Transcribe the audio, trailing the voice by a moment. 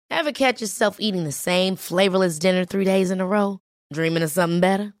Ever catch yourself eating the same flavorless dinner 3 days in a row? Dreaming of something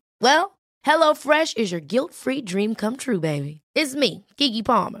better? Well, HelloFresh is your guilt-free dream come true, baby. It's me, Keke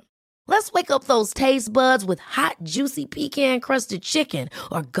Palmer. Let's wake up those taste buds with hot, juicy pecan-crusted chicken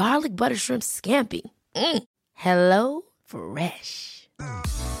or garlic butter shrimp scampi. Hello Fresh.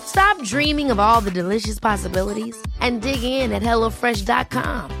 Stop dreaming of all the delicious possibilities and dig in at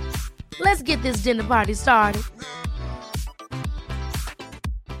HelloFresh.com. Let's get this dinner party started.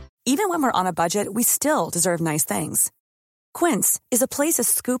 Even when we're on a budget, we still deserve nice things. Quince is a place to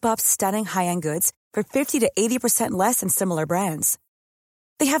scoop up stunning high-end goods for 50 to 80% less than similar brands.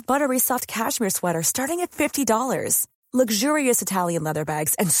 They have buttery soft cashmere sweaters starting at $50, luxurious Italian leather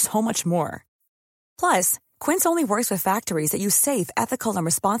bags, and so much more. Plus, Quince only works with factories that use safe, ethical, and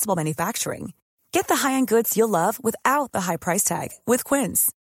responsible manufacturing. Get the high-end goods you'll love without the high price tag with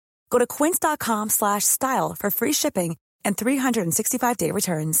Quince. Go to quince.com/style for free shipping and 365-day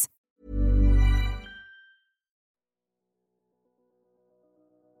returns.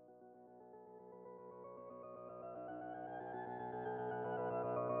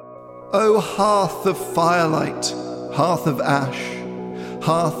 O hearth of firelight, hearth of ash,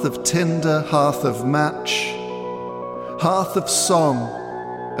 hearth of tinder, hearth of match, hearth of song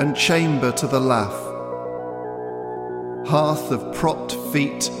and chamber to the laugh, hearth of propped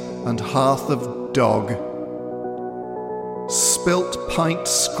feet and hearth of dog, spilt pint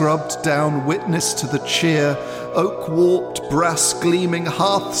scrubbed down witness to the cheer, oak warped brass gleaming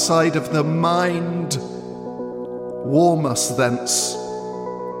hearthside of the mind. Warm us thence,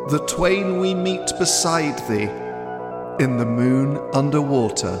 the twain we meet beside thee, in the moon under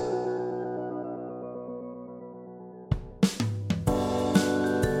water.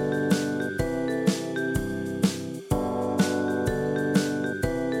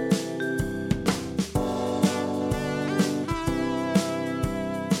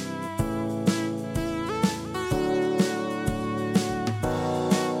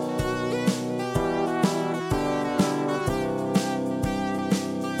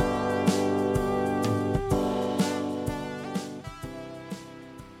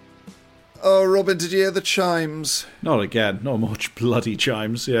 Oh, Robin, did you hear the chimes? Not again. Not much bloody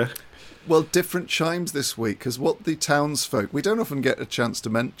chimes, yeah. Well, different chimes this week, because what the townsfolk... We don't often get a chance to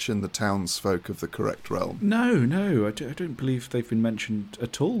mention the townsfolk of the correct realm. No, I don't believe they've been mentioned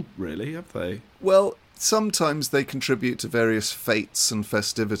at all, really, have they? Well, sometimes they contribute to various fates and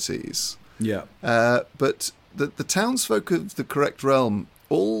festivities. Yeah. But the townsfolk of the correct realm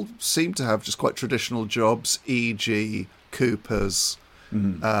all seem to have just quite traditional jobs, e.g. coopers,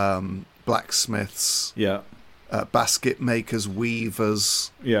 blacksmiths, basket makers,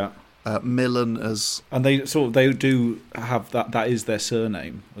 weavers, milliners, and they do have that is their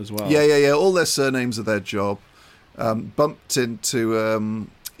surname as well. Yeah. All their surnames are their job. Bumped into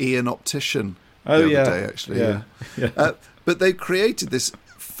Ian Optician the other day, actually. Yeah. But they created this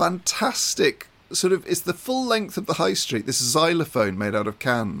fantastic sort of. It's the full length of the high street. This xylophone made out of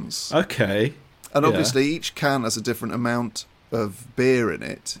cans. Okay. And obviously each can has a different amount of beer in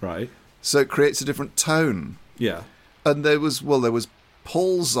it. Right. So it creates a different tone. Yeah. And there was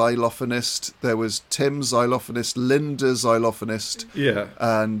Paul xylophonist, there was Tim xylophonist, Linda xylophonist. Yeah.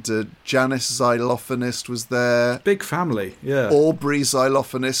 And Janice xylophonist was there. Big family, yeah. Aubrey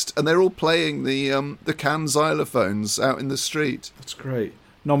xylophonist. And they're all playing the can xylophones out in the street. That's great.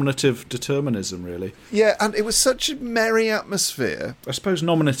 Nominative determinism, really. Yeah, and it was such a merry atmosphere. I suppose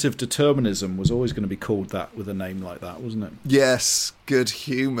nominative determinism was always going to be called that with a name like that, wasn't it? Yes, good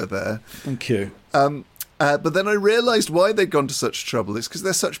humour there. Thank you. But then I realised why they'd gone to such trouble. It's because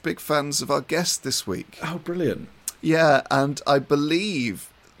they're such big fans of our guest this week. Oh, brilliant. Yeah, and I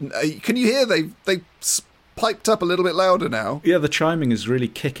believe... Can you hear they piped up a little bit louder now? Yeah, the chiming is really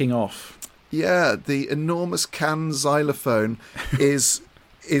kicking off. Yeah, the enormous can xylophone is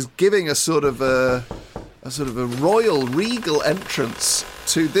giving a sort of a royal, regal entrance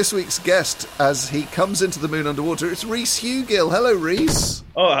to this week's guest as he comes into the moon underwater. It's Reece Hugill. Hello, Reece.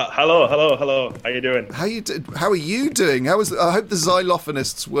 Oh, hello. How you doing? How are you doing? I hope the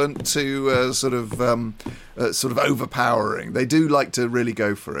xylophonists weren't too sort of overpowering. They do like to really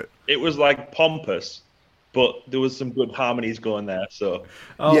go for it. It was like pompous, but there was some good harmonies going there. So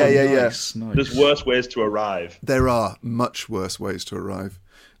Nice. There's worse ways to arrive. There are much worse ways to arrive.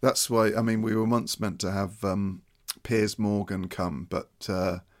 That's why, I mean, we were once meant to have Piers Morgan come, but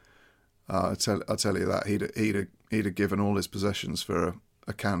I'll tell you that he'd have given all his possessions for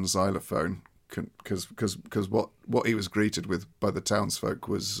a can xylophone, because what he was greeted with by the townsfolk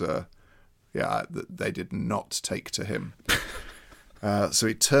was, they did not take to him. So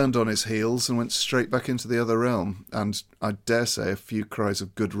he turned on his heels and went straight back into the other realm. And I dare say a few cries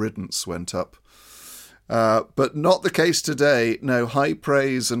of good riddance went up. But not the case today. No, high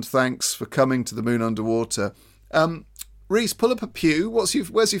praise and thanks for coming to the Moon Underwater. Reece, pull up a pew. Where's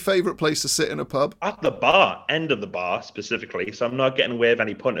your favourite place to sit in a pub? At the bar, end of the bar specifically, so I'm not getting away with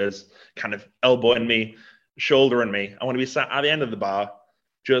any punters kind of elbowing me, shouldering me. I want to be sat at the end of the bar,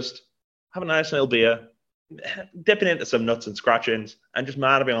 just have a nice little beer, dipping into some nuts and scratchings, and just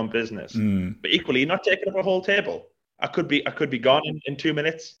minding my own business. But equally, you're not taking up a whole table. I could be gone in 2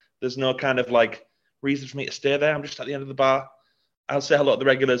 minutes. There's no kind of like reason for me to stay there. I'm just at the end of the bar. I'll say hello to the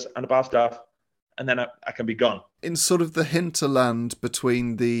regulars and the bar staff, and then I can be gone. In sort of the hinterland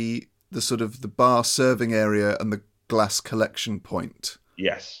between the sort of the bar serving area and the glass collection point.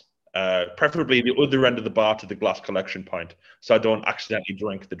 Yes. Preferably the other end of the bar to the glass collection point, so I don't accidentally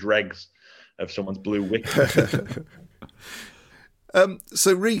drink the dregs of someone's blue wick.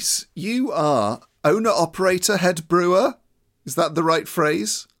 So, Reece, you are owner-operator, head brewer. Is that the right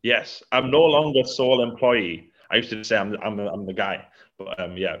phrase? Yes. I'm no longer sole employee. I used to say I'm the guy. But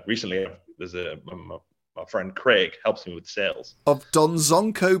recently there's my friend Craig helps me with sales. Of Don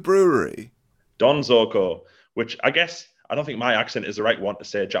Zonko Brewery. Don Zonko, which I guess, I don't think my accent is the right one to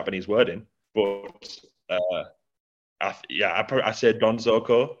say a Japanese word in, but I say Don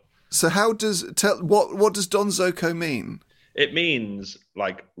Zonko. So what does Don Zonko mean? It means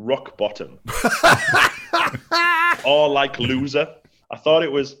like rock bottom. Or like loser. I thought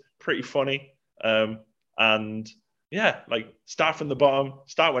it was pretty funny. And yeah, like start from the bottom,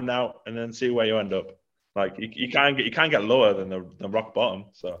 start with now, and then see where you end up. Like you can't get lower than the rock bottom.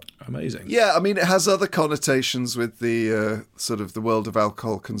 So amazing. Yeah, I mean it has other connotations with the sort of the world of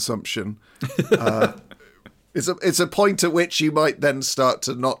alcohol consumption. It's a point at which you might then start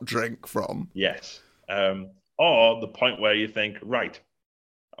to not drink from. Yes, or the point where you think, right,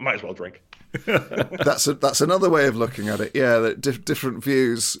 I might as well drink. That's another way of looking at it. Yeah, different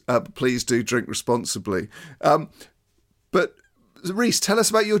views. Please do drink responsibly. But Reece, tell us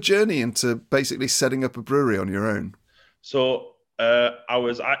about your journey into basically setting up a brewery on your own. So I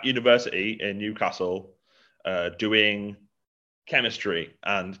was at university in Newcastle doing chemistry,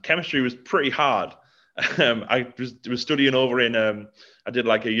 and chemistry was pretty hard. I was studying over in, I did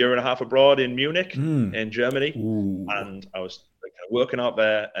like a year and a half abroad in Munich in Germany. Ooh. And I was like, working out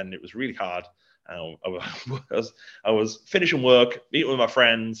there, and it was really hard. I was finishing work, meeting with my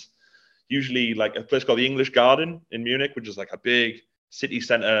friends, usually like a place called the English Garden in Munich, which is like a big city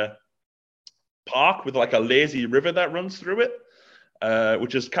centre park with like a lazy river that runs through it,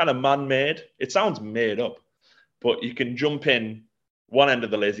 which is kind of man-made. It sounds made up, but you can jump in one end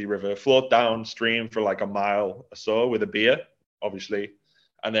of the lazy river, float downstream for like a mile or so with a beer, obviously,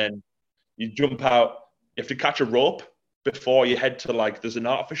 and then you jump out. You have to catch a rope before you head to like, there's an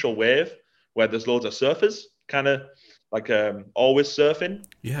artificial wave where there's loads of surfers, kind of like always surfing.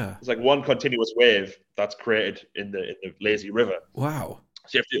 Yeah. It's like one continuous wave that's created in the lazy river. Wow.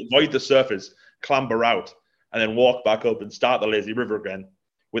 So you have to avoid the surfers, clamber out, and then walk back up and start the lazy river again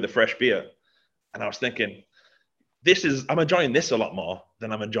with a fresh beer. And I was thinking, I'm enjoying this a lot more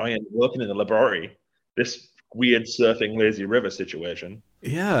than I'm enjoying working in the laboratory. This weird surfing lazy river situation.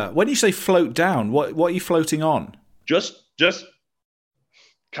 Yeah. When you say float down, what are you floating on? Just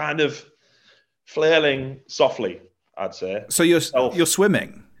kind of flailing softly, I'd say. So you're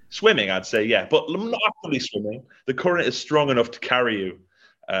swimming? Swimming, I'd say, yeah. But I'm not actually swimming. The current is strong enough to carry you.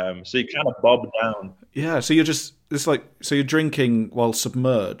 So you kind of bob down. Yeah, so you're drinking while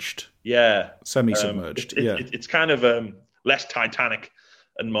submerged. Yeah. Semi-submerged, yeah. It's kind of less Titanic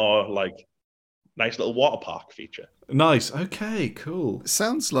and more like nice little water park feature. Nice, okay, cool. It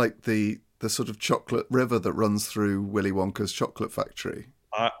sounds like the sort of chocolate river that runs through Willy Wonka's chocolate factory.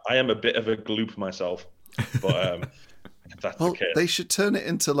 I am a bit of a gloop myself, but if that's the case. They should turn it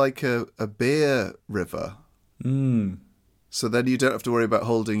into like a beer river. So then you don't have to worry about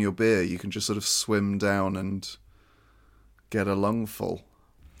holding your beer. You can just sort of swim down and get a lungful.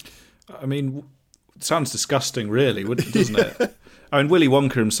 I mean, it sounds disgusting, really, doesn't it? I mean, Willy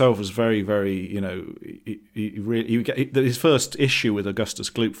Wonka himself was very, very, his first issue with Augustus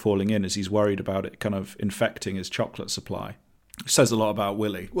Gloop falling in is he's worried about it kind of infecting his chocolate supply. It says a lot about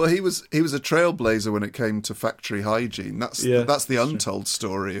Willy. Well, he was a trailblazer when it came to factory hygiene. That's the untold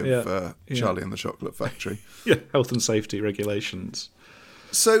story of Charlie and the Chocolate Factory. Yeah, health and safety regulations.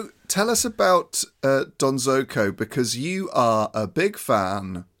 So tell us about Don Zonko, because you are a big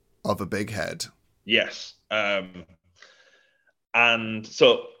fan of a big head. Yes. And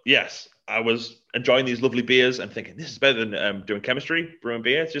so, yes, I was enjoying these lovely beers and thinking, this is better than doing chemistry, brewing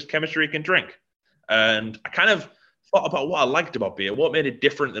beer. It's just chemistry you can drink. And I kind of thought about what I liked about beer, what made it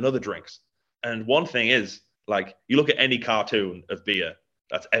different than other drinks. And one thing is, like, you look at any cartoon of beer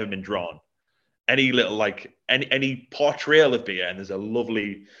that's ever been drawn, any little, like, any portrayal of beer, and there's a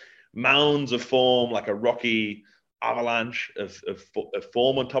lovely mounds of foam, like a rocky avalanche of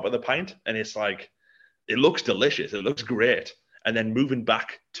foam on top of the pint. And it's like, it looks delicious. It looks great. And then moving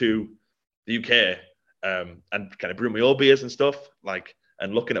back to the UK and kind of brewing my own beers and stuff, like,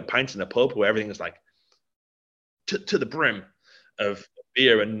 and looking at pints in a pub where everything is like to the brim of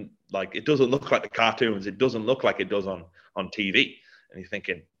beer, and like it doesn't look like the cartoons. It doesn't look like it does on TV. And you're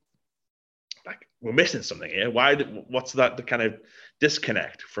thinking, like, we're missing something here. What's that the kind of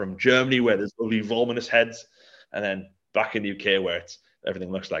disconnect from Germany where there's lovely voluminous heads, and then back in the UK where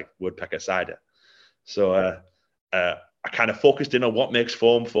everything looks like woodpecker cider. So I kind of focused in on what makes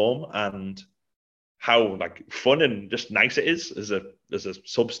foam and how like fun and just nice it is as a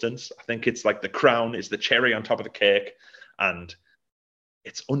substance. I think it's like the crown, it's the cherry on top of the cake, and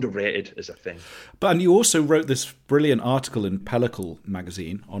it's underrated as a thing. And you also wrote this brilliant article in Pellicle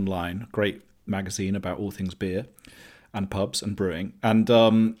magazine online, great magazine about all things beer and pubs and brewing,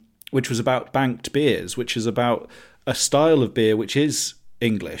 and which was about banked beers, which is about a style of beer which is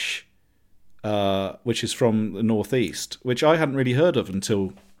English, which is from the Northeast, which I hadn't really heard of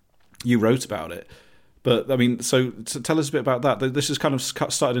until you wrote about it. But I mean, so tell us a bit about that. This is kind of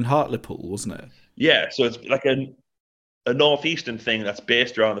started in Hartlepool, wasn't it? Yeah, so it's like a northeastern thing that's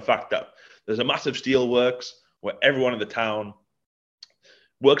based around the fact that there's a massive steelworks where everyone in the town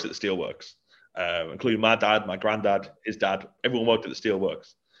works at the steelworks, including my dad, my granddad, his dad. Everyone worked at the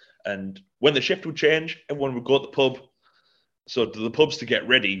steelworks. And when the shift would change, everyone would go to the pub. So the pubs, to get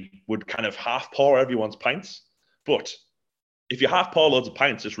ready, would kind of half pour everyone's pints. But if you half pour loads of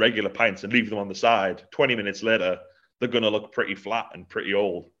pints, just regular pints, and leave them on the side, 20 minutes later, they're going to look pretty flat and pretty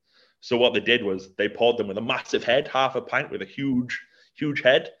old. So what they did was they poured them with a massive head, half a pint with a huge, huge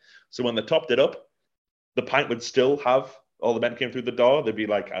head. So when they topped it up, the pint would still have all the men came through the door. There'd be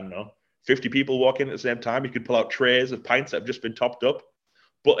like, I don't know, 50 people walking at the same time. You could pull out trays of pints that have just been topped up.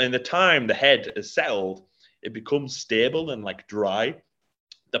 But in the time the head is settled, it becomes stable and like dry.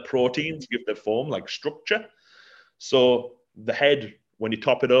 The proteins give the foam like structure. So the head, when you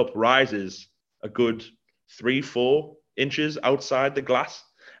top it up, rises a good 3-4 inches outside the glass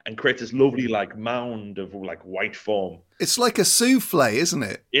and creates this lovely like mound of like white foam. It's like a souffle, isn't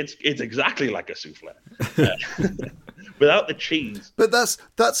it? It's exactly like a souffle, without the cheese. But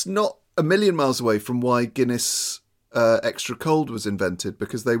that's not a million miles away from why Guinness Extra Cold was invented,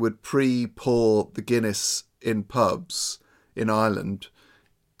 because they would pre-pour the Guinness in pubs in Ireland,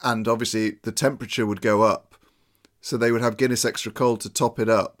 and obviously the temperature would go up. So they would have Guinness Extra Cold to top it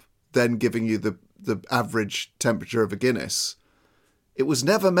up, then giving you the average temperature of a Guinness. It was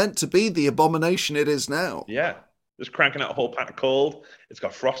never meant to be the abomination it is now. Yeah, just cranking out a whole pint of cold. It's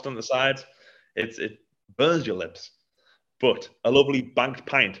got frost on the sides. It burns your lips. But a lovely banked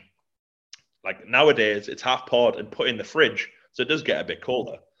pint, like nowadays, it's half poured and put in the fridge, so it does get a bit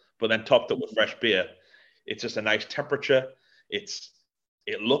colder. But then topped up with fresh beer, it's just a nice temperature.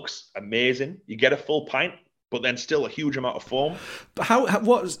 It looks amazing. You get a full pint, but then still a huge amount of foam. But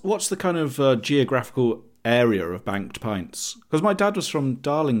what's the kind of geographical area of banked pints? Because my dad was from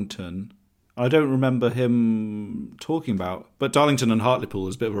Darlington. I don't remember him talking about, but Darlington and Hartlepool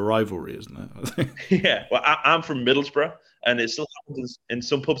is a bit of a rivalry, isn't it? Yeah, well, I'm from Middlesbrough, and it still happens in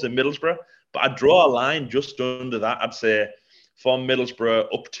some pubs in Middlesbrough, but I'd draw a line just under that. I'd say from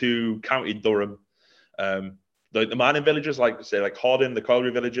Middlesbrough up to County Durham, the mining villages, like say like Hordon, the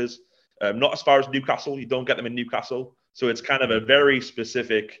colliery villages, not as far as Newcastle. You don't get them in Newcastle, so it's kind of a very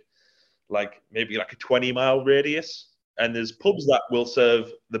specific, like maybe like a 20-mile radius. And there's pubs that will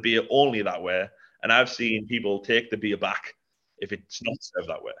serve the beer only that way, and I've seen people take the beer back if it's not served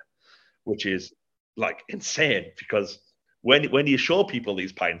that way, which is like insane, because when you show people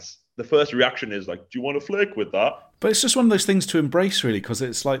these pints, the first reaction is like, do you want a flake with that? But it's just one of those things to embrace, really, because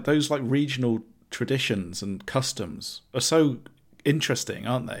it's like those like regional traditions and customs are so interesting,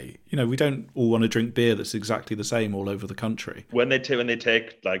 aren't they? You know, we don't all want to drink beer that's exactly the same all over the country. When they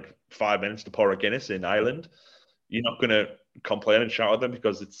take like 5 minutes to pour a Guinness in Ireland, you're not going to complain and shout at them,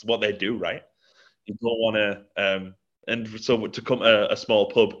 because it's what they do, right? You don't want to, and so to come to a small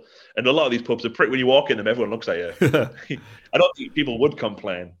pub, and a lot of these pubs are pretty, when you walk in them, everyone looks at you. I don't think people would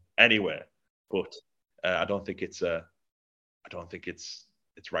complain anyway, but I don't think it's right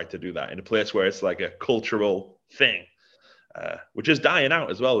to do that in a place where it's like a cultural thing, which is dying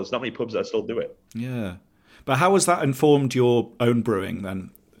out as well. There's not many pubs that still do it. Yeah. But how has that informed your own brewing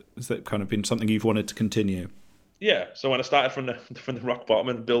then? Has that kind of been something you've wanted to continue? Yeah. So when I started from the rock bottom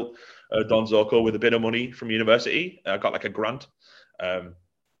and built Don Zoco with a bit of money from university, I got like a grant. Um,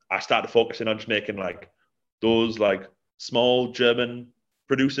 I started focusing on just making like those like small German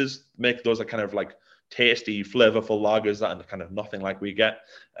producers make those like kind of like tasty, flavorful lagers that are kind of nothing like we get.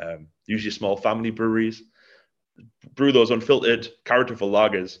 Usually small family breweries brew those unfiltered, characterful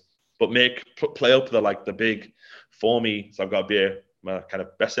lagers, but play up the big foamy. So I've got a beer, my kind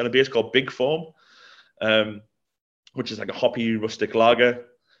of best selling beer is called Big Foam, um, which is like a hoppy rustic lager.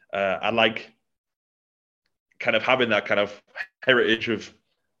 I like kind of having that kind of heritage of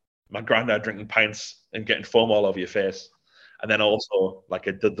my granddad drinking pints and getting foam all over your face. And then also like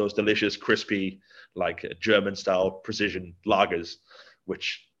those delicious, crispy, like German style precision lagers,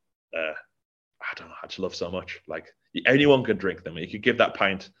 which I don't know, I just love so much. Like anyone can drink them. You could give that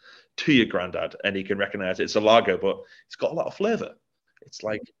pint to your granddad and he can recognize it's a lager, but it's got a lot of flavor. It's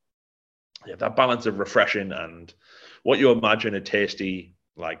like that balance of refreshing and what you imagine a tasty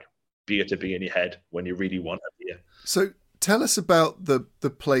like beer to be in your head when you really want a beer. So tell us about the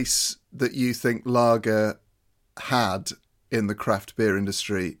place that you think lager had in the craft beer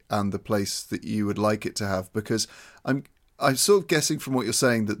industry and the place that you would like it to have, because I'm sort of guessing from what you're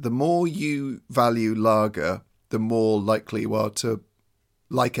saying that the more you value lager, the more likely you are to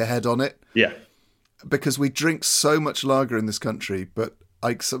like a head on it. Yeah. Because we drink so much lager in this country, but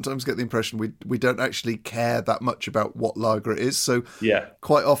I sometimes get the impression we don't actually care that much about what lager it is. So yeah,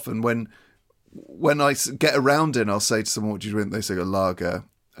 quite often when I get around in, I'll say to someone, "What do you drink?" They say a lager,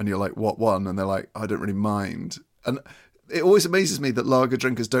 and you're like, "What one?" And they're like, "I don't really mind." And it always amazes me that lager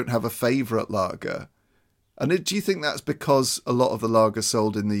drinkers don't have a favourite lager. And do you think that's because a lot of the lager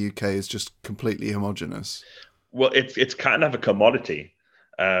sold in the UK is just completely homogenous? Well, it's kind of a commodity.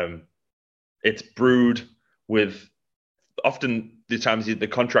 It's brewed with often the times the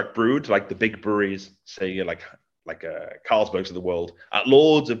contract brewed like the big breweries, say like Carlsbergs of the world, at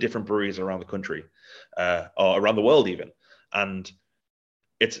loads of different breweries around the country or around the world even, and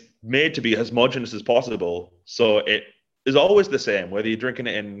it's made to be as homogenous as possible. So it is always the same, whether you're drinking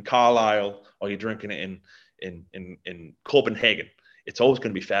it in Carlisle or you're drinking it in Copenhagen. It's always going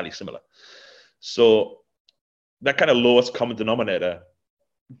to be fairly similar. So that kind of lowest common denominator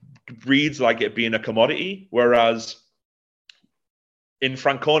reads like it being a commodity, whereas in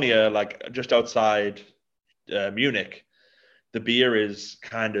Franconia, like just outside Munich, the beer is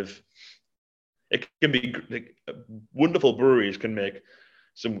kind of, it can be like, wonderful breweries can make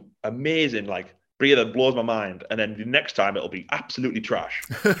some amazing like beer that blows my mind, and then the next time it'll be absolutely trash.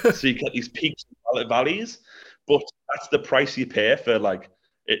 So you get these peaks and valleys, but that's the price you pay for like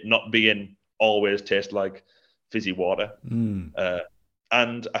it not being always taste like fizzy water.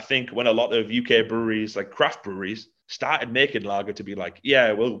 And I think when a lot of UK breweries, like craft breweries, started making lager to be like,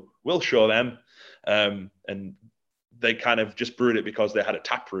 yeah, we'll show them, and they kind of just brewed it because they had a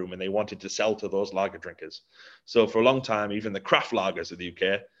tap room and they wanted to sell to those lager drinkers. So for a long time, even the craft lagers of the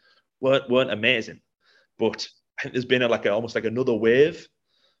UK weren't amazing. But I think there's been almost like another wave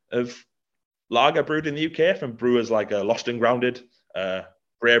of lager brewed in the UK from brewers like Lost and Grounded,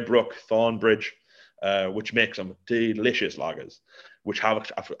 Braybrook, Thornbridge, which make some delicious lagers, which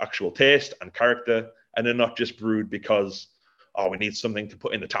have actual taste and character, and they're not just brewed because, oh, we need something to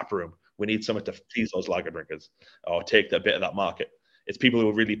put in the tap room. We need something to please those lager drinkers or take a bit of that market. It's people who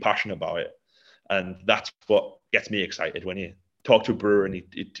are really passionate about it. And that's what gets me excited when you talk to a brewer and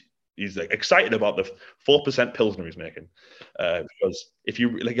he's like excited about the 4% Pilsner he's making. Because if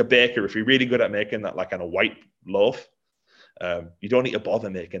you like a baker, if you're really good at making that like kind of white loaf, you don't need to bother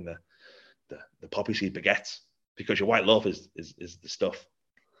making the poppy seed baguettes because your white loaf is the stuff.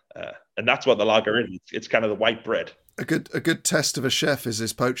 And that's what the lager is. It's kind of the white bread. A good test of a chef is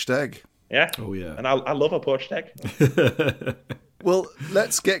his poached egg. Yeah. Oh, yeah. And I love a poached egg. Well,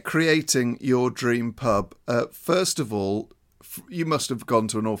 let's get creating your dream pub. First of all, you must have gone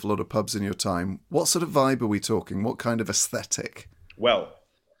to an awful lot of pubs in your time. What sort of vibe are we talking? What kind of aesthetic? Well,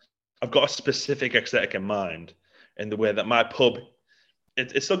 I've got a specific aesthetic in mind in the way that my pub,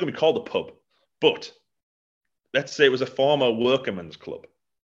 it's still going to be called a pub, but let's say it was a former workman's club.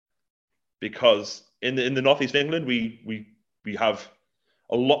 Because in the northeast of England, we have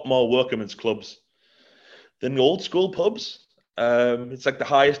a lot more workman's clubs than the old school pubs. It's like the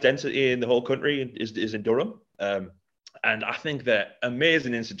highest density in the whole country is in Durham. And I think they're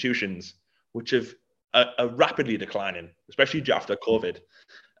amazing institutions which are rapidly declining, especially after COVID.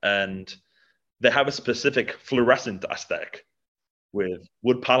 And they have a specific fluorescent aesthetic with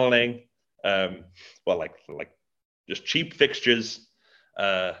wood paneling, like just cheap fixtures,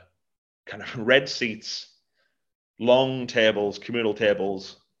 kind of red seats, long tables, communal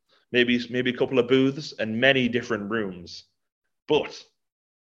tables, maybe a couple of booths, and many different rooms. But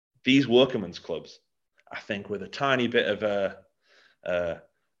these workingmen's clubs, I think, with a tiny bit of a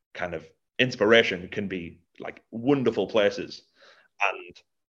kind of inspiration, can be like wonderful places. And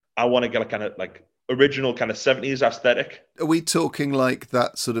I want to get a kind of like original kind of 70s aesthetic. Are we talking like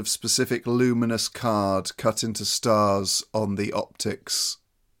that sort of specific luminous card cut into stars on the optics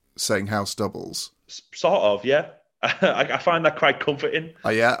saying House Doubles? Sort of, yeah. I find that quite comforting.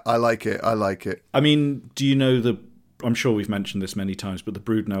 Yeah, I like it. I mean, do you know I'm sure we've mentioned this many times, but the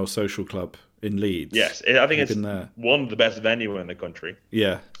Broodnail Social Club in Leeds? Yes, I think it's one of the best venues in the country.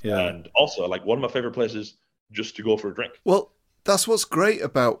 Yeah. And also, like, one of my favourite places just to go for a drink. Well, that's what's great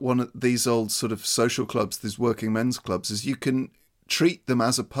about one of these old sort of social clubs, these working men's clubs, is you can treat them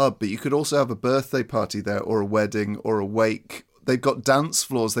as a pub, but you could also have a birthday party there or a wedding or a wake. They've got dance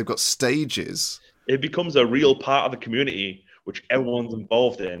floors, they've got stages. It becomes a real part of the community, which everyone's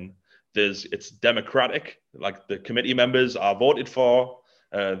involved in. It's democratic, like the committee members are voted for.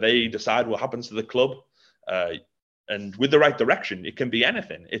 They decide what happens to the club. And with the right direction, it can be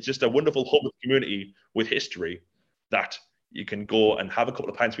anything. It's just a wonderful hub of community with history that you can go and have a couple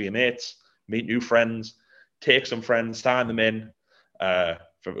of pints with your mates, meet new friends, take some friends, sign them in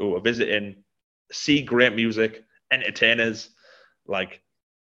who are visiting, see great music, entertainers,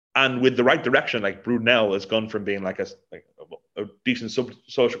 and with the right direction, like Broodnail has gone from being like a decent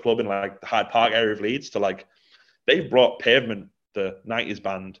social club in like the Hyde Park area of Leeds to like they've brought Pavement, the 90s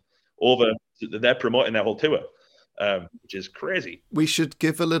band, over. They're promoting their whole tour, which is crazy. We should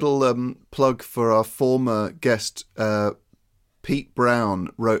give a little plug for our former guest. Pete Brown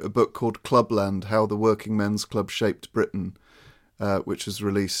wrote a book called Clubland, How the Working Men's Club Shaped Britain, which was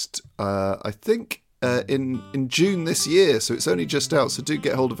released, I think, in June this year. So it's only just out. So do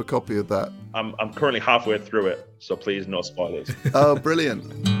get hold of a copy of that. I'm currently halfway through it, so please no spoilers. Oh,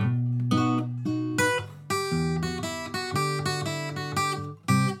 brilliant.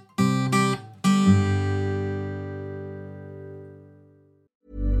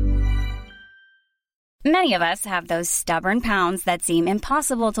 Many of us have those stubborn pounds that seem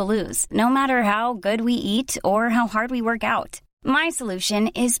impossible to lose, no matter how good we eat or how hard we work out. My solution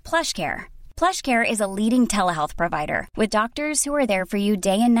is PlushCare. PlushCare is a leading telehealth provider with doctors who are there for you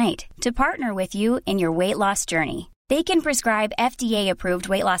day and night to partner with you in your weight loss journey. They can prescribe FDA-approved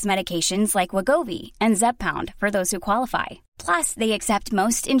weight loss medications like Wegovy and Zepbound for those who qualify. Plus, they accept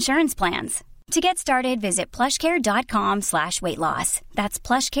most insurance plans. To get started, visit plushcare.com/weightloss. That's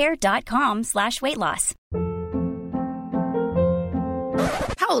plushcare.com/weightloss.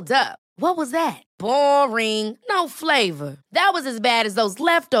 Hold up. What was that? Boring. No flavor. That was as bad as those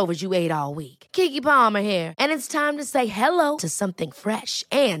leftovers you ate all week. Keke Palmer here. And it's time to say hello to something fresh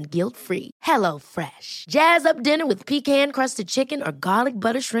and guilt-free. Hello Fresh. Jazz up dinner with pecan-crusted chicken or garlic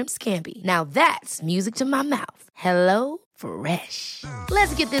butter shrimp scampi. Now that's music to my mouth. Hello Fresh.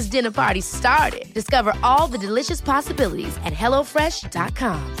 Let's get this dinner party started. Discover all the delicious possibilities at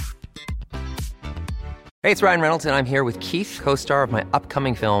HelloFresh.com. Hey, it's Ryan Reynolds, and I'm here with Keith, co-star of my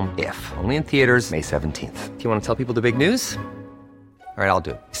upcoming film, If, only in theaters May 17th. Do you want to tell people the big news? All right, I'll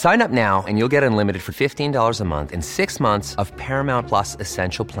do it. Sign up now and you'll get unlimited for $15 a month and 6 months of Paramount Plus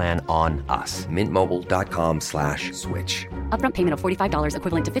Essential Plan on us. MintMobile.com/switch. Upfront payment of $45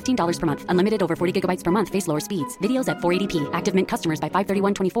 equivalent to $15 per month. Unlimited over 40 gigabytes per month. Face lower speeds. Videos at 480p. Active Mint customers by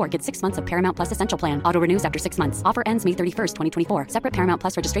 531.24 get 6 months of Paramount Plus Essential Plan. Auto renews after 6 months. Offer ends May 31st, 2024. Separate Paramount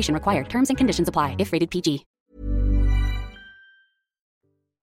Plus registration required. Terms and conditions apply if rated PG.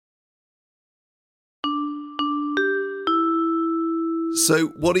 So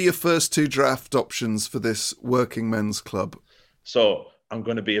what are your first two draft options for this working men's club? So I'm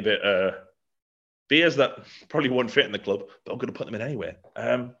going to be a bit beers that probably won't fit in the club, but I'm going to put them in anyway.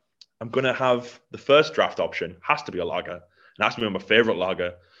 I'm going to have the first draft option, has to be a lager, and has to be my favourite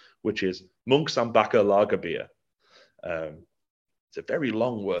lager, which is Monk Sambuca Lager Beer. It's a very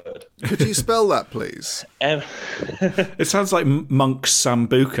long word. Could you spell that, please? It sounds like Monk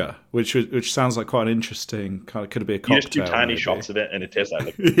Sambuca, which sounds like quite an interesting kind of, could it be a cocktail? You just do tiny shots of it and it tastes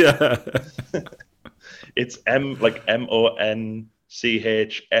like yeah. It's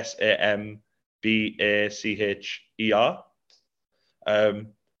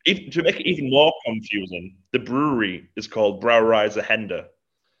MonchSambacher. To make it even more confusing, the brewery is called Brauerei Hender,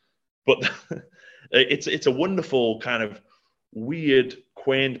 but it's a wonderful kind of weird,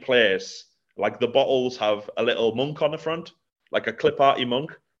 quaint place. Like the bottles have a little monk on the front, like a clip-arty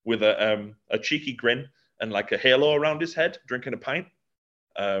monk with a cheeky grin and like a halo around his head, drinking a pint.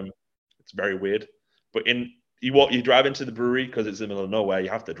 It's very weird. But you drive into the brewery because it's in the middle of nowhere. You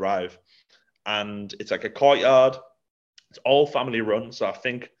have to drive, and it's like a courtyard. It's all family run, so I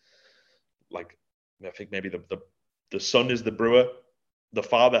think like I think maybe the son is the brewer, the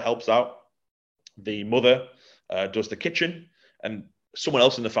father helps out, the mother does the kitchen, and someone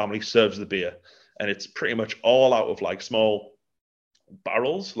else in the family serves the beer. And it's pretty much all out of like small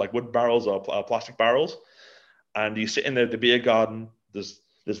barrels, like wood barrels or plastic barrels. And you sit in the beer garden. There's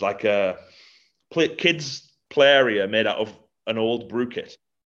like a kids play area made out of an old brew kit,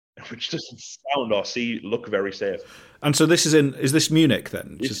 which doesn't sound or look very safe. And so is this Munich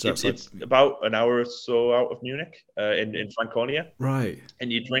then? It's about an hour or so out of Munich, in Franconia. Right.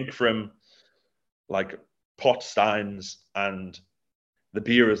 And you drink from like pot steins, and the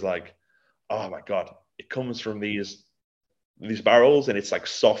beer is like, oh my God, it comes from these barrels, and it's like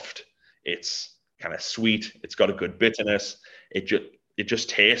soft, it's kind of sweet, it's got a good bitterness. It just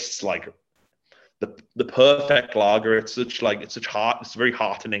tastes like the perfect lager. It's very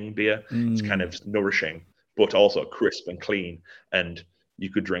heartening beer. It's kind of nourishing, but also crisp and clean, and you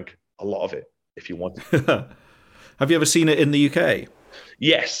could drink a lot of it if you wanted. Have you ever seen it in the UK?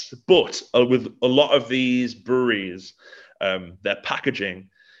 Yes, but with a lot of these breweries, their packaging,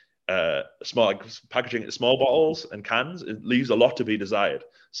 small bottles and cans, it leaves a lot to be desired.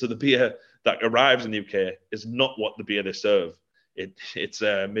 So the beer that arrives in the UK is not what the beer they serve. It's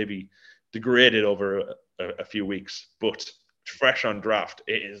maybe degraded over a few weeks, but fresh on draft,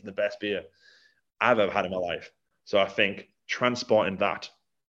 it is the best beer I've ever had in my life. So I think transporting that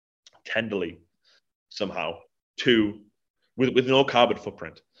tenderly somehow with no carbon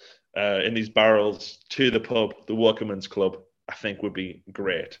footprint in these barrels to the pub, the Workman's Club, I think would be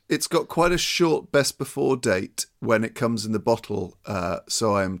great. It's got quite a short best before date when it comes in the bottle,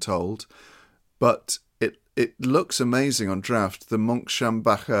 so I am told. But it looks amazing on draft. The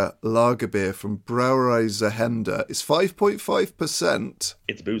Monkschambacher lager beer from Brauerei Zahender is 5.5%.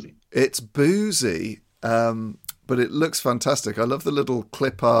 It's boozy. But it looks fantastic. I love the little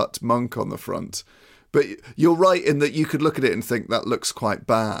clip art monk on the front. But you're right in that you could look at it and think that looks quite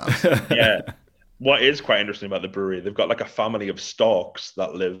bad. Yeah. What is quite interesting about the brewery, they've got like a family of storks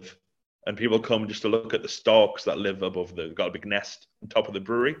that live, and people come just to look at the storks that live above they've got a big nest on top of the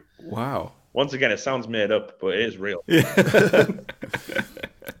brewery. Wow. Once again, it sounds made up, but it is real.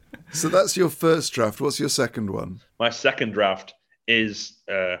 So that's your first draft. What's your second one? My second draft is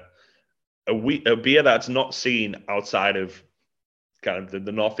a beer that's not seen outside of kind of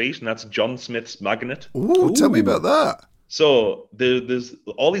the Northeast, and that's John Smith's Magnet. Ooh, tell me about that. So there's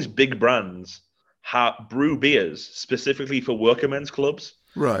all these big brands brew beers specifically for workmen's clubs.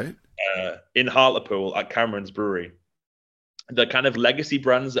 Right. In Hartlepool at Cameron's Brewery. The kind of legacy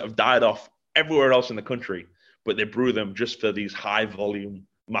brands that have died off everywhere else in the country, but they brew them just for these high volume,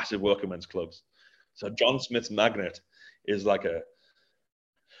 massive workmen's clubs. So John Smith's Magnet is like a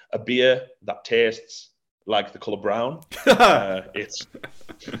beer that tastes like the color brown. It's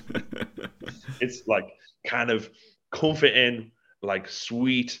like kind of comforting, like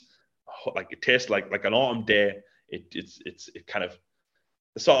sweet, like it tastes like an autumn day. It's kind of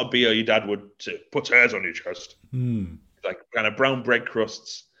the sort of beer your dad would say, put hairs on your chest. Like kind of brown bread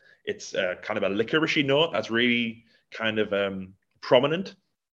crusts. It's kind of a licoricey note that's really kind of prominent,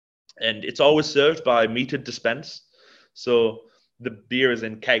 and it's always served by metered dispense. So the beer is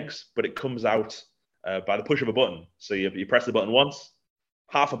in kegs, but it comes out by the push of a button. So you press the button once,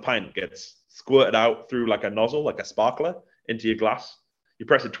 half a pint gets squirted out through like a nozzle, like a sparkler, into your glass. You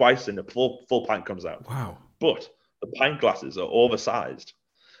press it twice, and the full pint comes out. Wow! But the pint glasses are oversized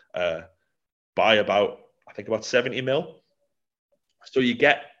by about 70 ml. So you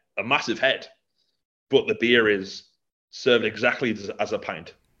get a massive head, but the beer is served exactly as a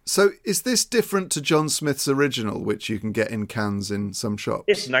pint. So is this different to John Smith's original, which you can get in cans in some shops?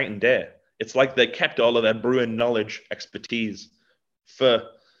 It's night and day. It's like they kept all of their brewing knowledge, expertise for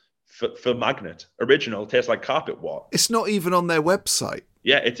Magnet. Original tastes like carpet walk. It's not even on their website.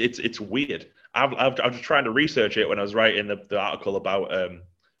 Yeah, it's weird. I was trying to research it when I was writing the article about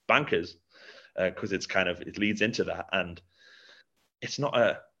bankers, because it leads into that, and it's not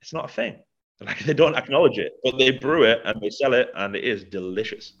a thing. Like, they don't acknowledge it, but they brew it and they sell it, and it is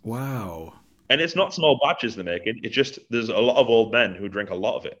delicious. Wow! And it's not small batches they're making. It's just there's a lot of old men who drink a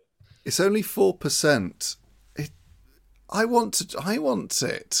lot of it. It's only 4%. I want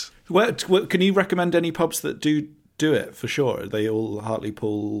it. Well, can you recommend any pubs that do it for sure? Are they all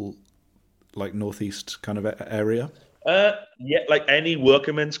Hartlepool, like northeast kind of area? Yeah, like any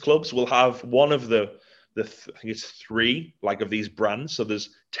workmen's clubs will have one of the I think it's 3 like of these brands. So there's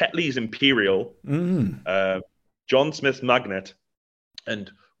Tetley's Imperial, John Smith's Magnet, and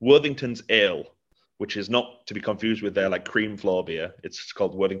Worthington's Ale, which is not to be confused with their like cream floor beer. It's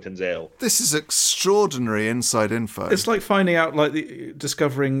called Worthington's Ale. This is extraordinary inside info. It's like finding out,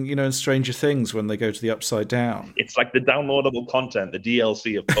 discovering, in Stranger Things when they go to the Upside Down. It's like the downloadable content, the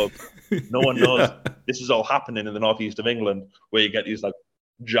DLC of pub. No one knows this is all happening in the northeast of England, where you get these like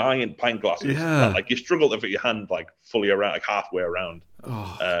giant pint glasses that, like, you struggle to fit your hand like fully around, like halfway around.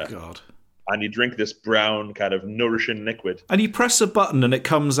 Oh God. And you drink this brown kind of nourishing liquid. And you press a button and it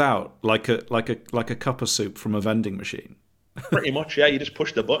comes out like a cup of soup from a vending machine. Pretty much, yeah. You just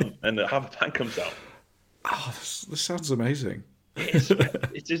push the button and half a pint comes out. Oh, this sounds amazing. It's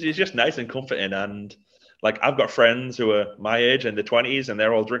just nice and comforting. And like, I've got friends who are my age in their 20s and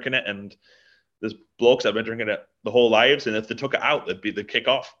they're all drinking it. And there's blokes that have been drinking it the whole lives. And if they took it out, they'd kick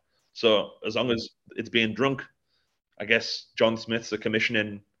off. So as long as it's being drunk, I guess John Smith's are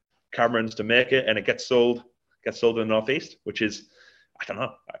commissioning Camerons to make it, and it gets sold in the Northeast, which is, I don't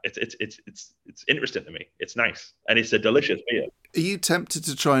know, it's interesting to me. It's nice, and it's a delicious beer. Are you tempted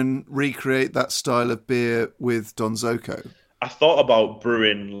to try and recreate that style of beer with Don Zoco? I thought about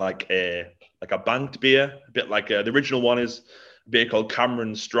brewing like a banked beer, a bit like the original one is a beer called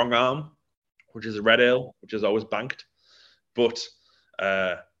Cameron's Strong Arm, which is a red ale, which is always banked. But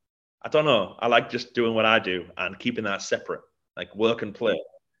I don't know. I like just doing what I do and keeping that separate, like work and play.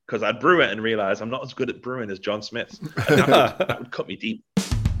 Because I'd brew it and realize I'm not as good at brewing as John Smith. That would cut me deep.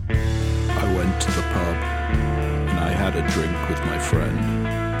 I went to the pub and I had a drink with my friend.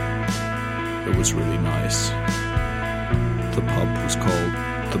 It was really nice. The pub was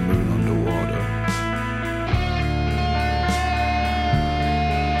called The Moon Underwater.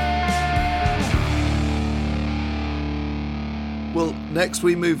 Well, next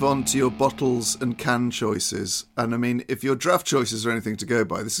we move on to your bottles and can choices. And I mean, if your draft choices are anything to go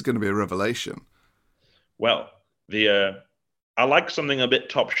by, this is going to be a revelation. Well, I like something a bit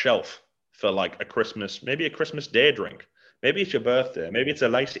top shelf for like maybe a Christmas day drink. Maybe it's your birthday. Maybe it's a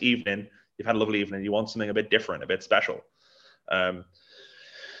nice evening. You've had a lovely evening. You want something a bit different, a bit special. And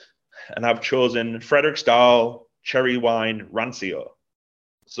I've chosen Frederiksdal Cherry Wine Rancio.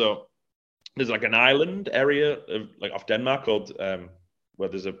 So there's like an island area off Denmark called where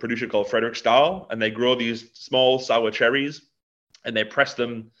there's a producer called Frederiksdal, and they grow these small sour cherries, and they press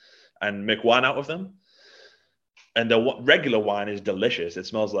them and make wine out of them. And the regular wine is delicious. It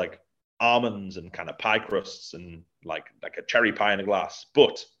smells like almonds and kind of pie crusts and like a cherry pie in a glass.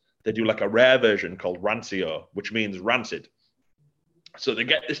 But they do like a rare version called Rancio, which means rancid. So they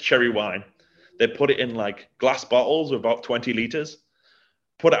get this cherry wine, they put it in like glass bottles of about 20 liters,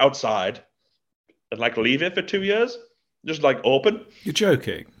 put it outside, and like leave it for 2 years, just like open. You're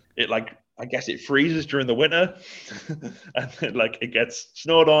joking. It like, I guess it freezes during the winter, and then like it gets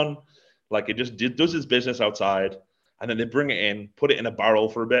snowed on, like it just does its business outside, and then they bring it in, put it in a barrel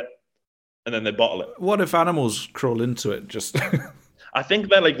for a bit, and then they bottle it. What if animals crawl into it? Just I think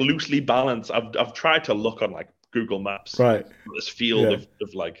they're like loosely balanced. I've tried to look on like Google Maps, right? This field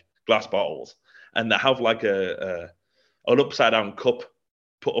of like glass bottles, and they have like an upside down cup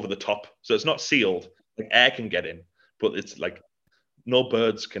put over the top, so it's not sealed. Like air can get in, but it's like no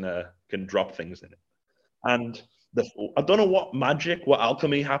birds can drop things in it. And I don't know what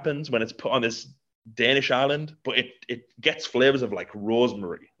alchemy happens when it's put on this Danish island, but it gets flavors of like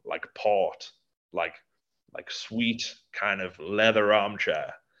rosemary, like port, like sweet kind of leather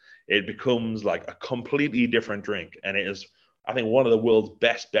armchair. It becomes like a completely different drink, and it is, I think, one of the world's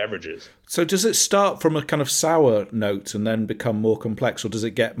best beverages. So does it start from a kind of sour note and then become more complex, or does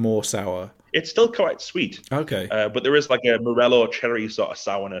it get more sour? It's still quite sweet. Okay. But there is like a Morello cherry sort of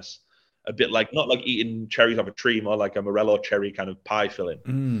sourness, a bit like, not like eating cherries off a tree, more like a Morello cherry kind of pie filling.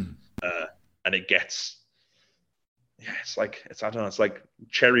 And it gets, it's like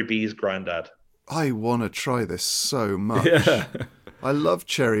Cherry B's granddad. I want to try this so much. Yeah. I love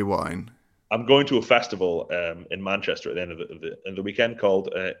cherry wine. I'm going to a festival in Manchester at the end of the weekend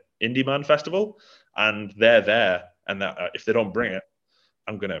called Indie Man Festival, and they're there. And if they don't bring it,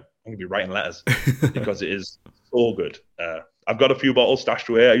 I'm gonna be writing letters because it is so good. I've got a few bottles stashed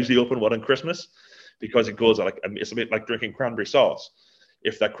away. I usually open one on Christmas because it goes like, it's a bit like drinking cranberry sauce.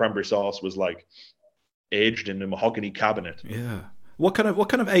 If that cranberry sauce was like aged in a mahogany cabinet. Yeah. What kind of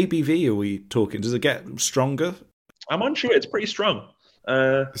ABV are we talking? Does it get stronger? I'm unsure. It's pretty strong.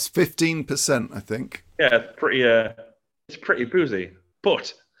 It's 15%, I think. Yeah, it's pretty boozy,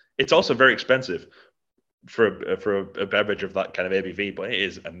 but it's also very expensive for a beverage of that kind of ABV. But it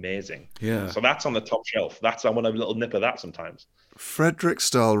is amazing. Yeah. So that's on the top shelf. I want a little nip of that sometimes.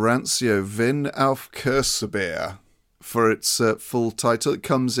 Frederiksdal Rancio Vin auf Kersebier. For its full title, it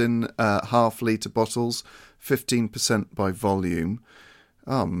comes in half-litre bottles, 15% by volume.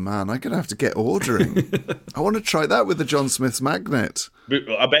 Oh, man, I'm going to have to get ordering. I want to try that with the John Smith's magnet.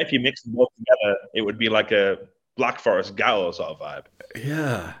 I bet if you mix them both together, it would be like a Black Forest Gallo sort of vibe.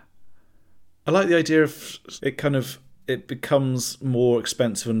 Yeah. I like the idea of it becomes more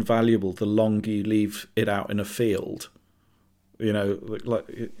expensive and valuable the longer you leave it out in a field. You know,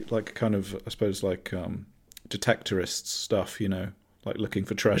 like kind of, I suppose, like detectorist stuff, you know, like looking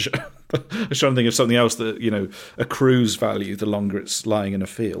for treasure. I was trying to think of something else that, you know, accrues value the longer it's lying in a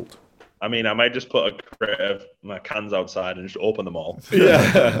field. I mean, I might just put a crate of my cans outside and just open them all.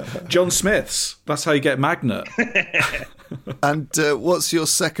 Yeah. John Smith's. That's how you get magnet. And what's your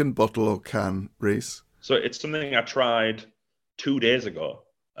second bottle or can, Reece? So it's something I tried 2 days ago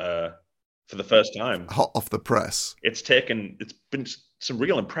for the first time. Hot off the press. It's been some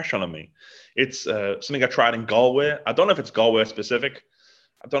real impression on me. It's something I tried in Galway. I don't know if it's Galway specific.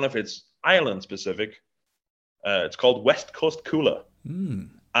 I don't know if it's Ireland specific. It's called West Coast Cooler.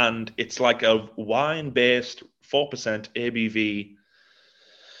 And it's like a wine-based 4% ABV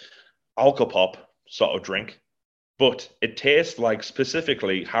alcopop sort of drink. But it tastes like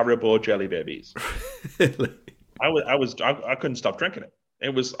specifically Haribo Jelly Babies. Really? I couldn't stop drinking it.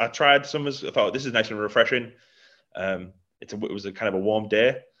 I tried some. I thought this is nice and refreshing. It was a kind of a warm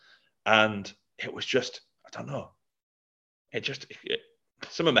day, and it was just, I don't know.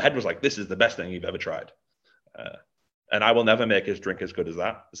 Some of my head was like, this is the best thing you've ever tried. And I will never make his drink as good as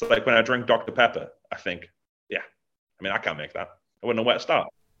that. It's like when I drink Dr. Pepper, I think, I can't make that. I wouldn't know where to start.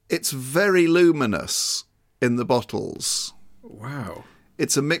 It's very luminous in the bottles. Wow.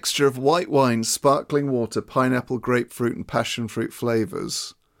 It's a mixture of white wine, sparkling water, pineapple, grapefruit, and passion fruit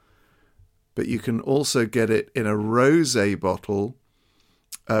flavours. But you can also get it in a rosé bottle,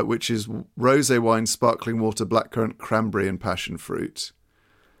 which is rosé wine, sparkling water, blackcurrant, cranberry, and passion fruit.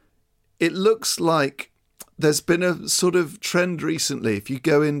 It looks like there's been a sort of trend recently. If you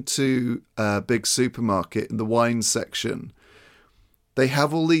go into a big supermarket in the wine section, they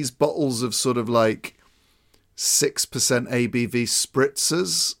have all these bottles of sort of like 6% ABV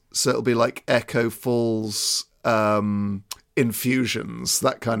spritzers. So it'll be like Echo Falls infusions,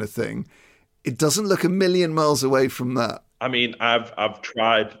 that kind of thing. It doesn't look a million miles away from that. I mean, I've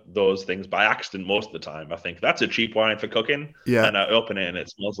tried those things by accident most of the time. I think that's a cheap wine for cooking. Yeah. And I open it and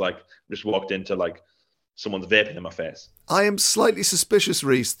it smells like I just walked into like someone's vaping in my face. I am slightly suspicious,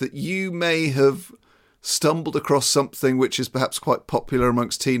 Reece, that you may have stumbled across something which is perhaps quite popular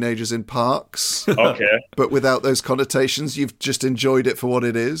amongst teenagers in parks. Okay. But without those connotations, you've just enjoyed it for what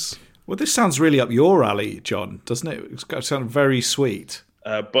it is. Well, this sounds really up your alley, John, doesn't it? It's got to sound very sweet.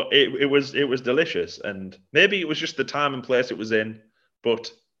 But it was delicious, and maybe it was just the time and place it was in.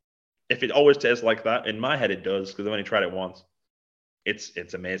 But if it always tastes like that, in my head it does, because I've only tried it once.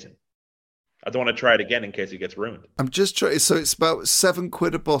 It's amazing. I don't want to try it again in case it gets ruined. I'm just trying. So it's about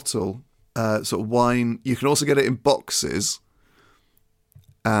 £7 a bottle, sort of wine. You can also get it in boxes,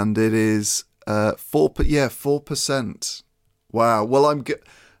 and it is 4%. Wow. Well, I'm going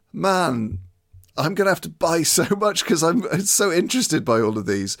to have to buy so much because I'm so interested by all of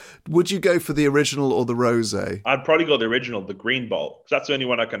these. Would you go for the original or the rosé? I'd probably go the original, the green bottle, because that's the only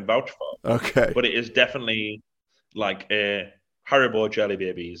one I can vouch for. Okay. But it is definitely like a Haribo Jelly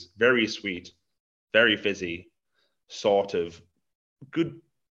Babies, very sweet, very fizzy, sort of good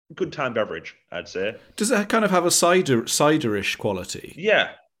time beverage, I'd say. Does it kind of have a cider-ish quality?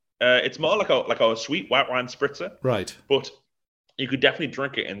 Yeah. It's more like a sweet white wine spritzer. Right. But you could definitely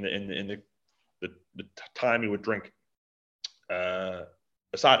drink it in the time you would drink a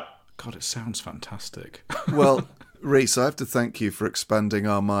cider. God, it sounds fantastic. Well, Reece, I have to thank you for expanding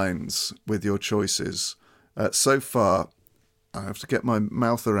our minds with your choices. So far, I have to get my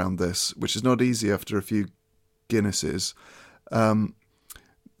mouth around this, which is not easy after a few Guinnesses.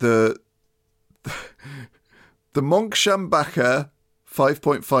 The Monkschambacher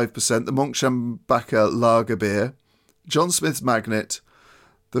 5.5%, the Monkschambacher Lager Beer, John Smith's Magnet,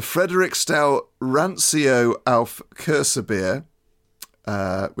 the Friedrichstau Rancio auf Kersebier,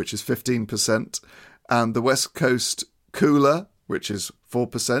 which is 15%, and the West Coast Cooler, which is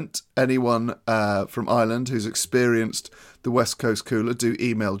 4%. Anyone from Ireland who's experienced the West Coast Cooler, do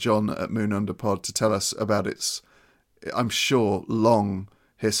email John at MoonUnderPod to tell us about its, I'm sure, long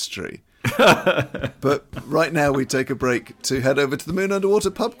history. But right now we take a break to head over to the Moon Underwater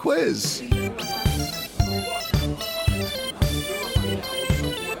pub quiz.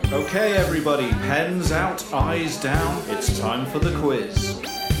 Okay, everybody, pens out, eyes down. It's time for the quiz.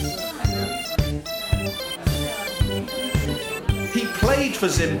 He played played for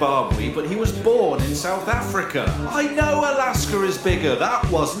Zimbabwe, but he was born in South Africa. I know Alaska is bigger. That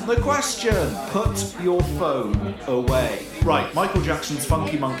wasn't the question. Put your phone away. Right, Michael Jackson's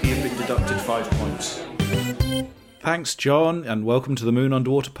Funky Monkey have been deducted 5 points. Thanks, John, and welcome to the Moon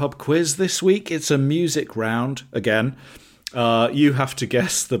Underwater Pub quiz. This week it's a music round again. You have to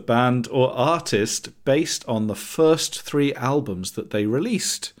guess the band or artist based on the first 3 albums that they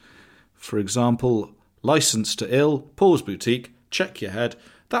released. For example, License to Ill, Paul's Boutique, Check Your Head.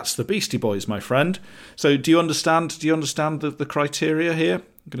 That's the Beastie Boys, my friend. So do you understand the criteria here?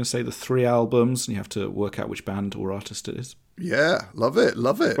 I'm going to say the 3 albums, and you have to work out which band or artist it is. Yeah, love it.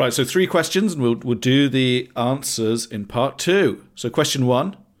 Right, so 3 questions, and we'll do the answers in part 2. So question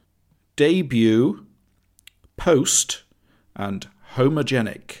 1, debut, post, and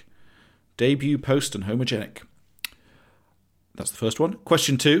homogenic. Debut, post, and homogenic. That's the first one.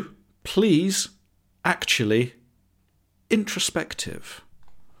 Question 2, please, actually, introspective.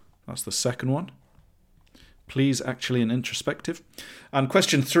 That's the second one. Please, actually, and introspective. And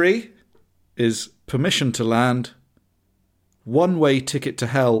question 3 is permission to land, one-way ticket to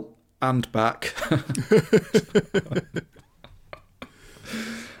hell and back,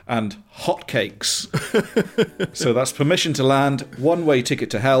 and hotcakes. So that's permission to land, one-way ticket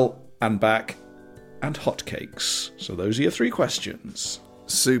to hell and back, and hotcakes. So those are your 3 questions.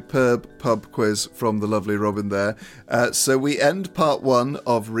 Superb pub quiz from the lovely Robin there. So we end part 1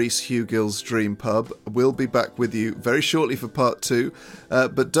 of Reece Hugill's Dream Pub. We'll be back with you very shortly for part 2.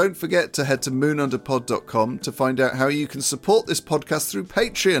 But don't forget to head to moonunderpod.com to find out how you can support this podcast through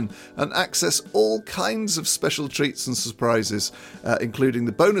Patreon and access all kinds of special treats and surprises, including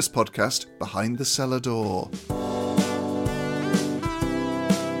the bonus podcast, Behind the Cellar Door.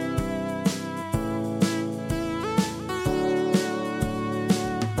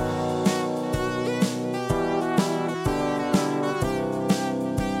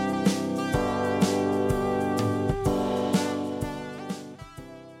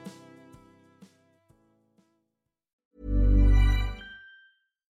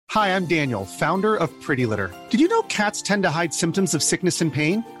 Hi, I'm Daniel, founder of Pretty Litter. Did you know cats tend to hide symptoms of sickness and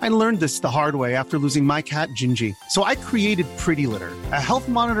pain? I learned this the hard way after losing my cat, Gingy. So I created Pretty Litter, a health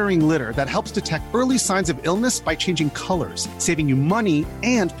monitoring litter that helps detect early signs of illness by changing colors, saving you money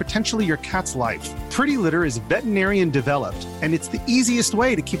and potentially your cat's life. Pretty Litter is veterinarian developed, and it's the easiest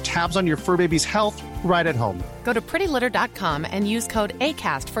way to keep tabs on your fur baby's health right at home. Go to prettylitter.com and use code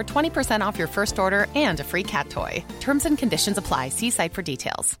ACAST for 20% off your first order and a free cat toy. Terms and conditions apply. See site for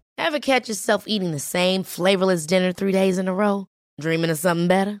details. Ever catch yourself eating the same flavorless dinner 3 days in a row? Dreaming of something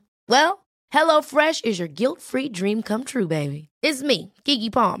better? Well, HelloFresh is your guilt-free dream come true, baby. It's me,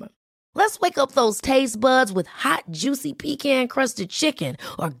 Keke Palmer. Let's wake up those taste buds with hot, juicy pecan-crusted chicken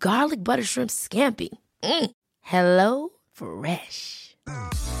or garlic butter shrimp scampi. Hello Fresh.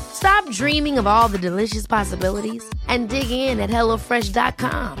 Stop dreaming of all the delicious possibilities and dig in at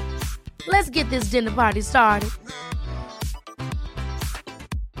HelloFresh.com. Let's get this dinner party started.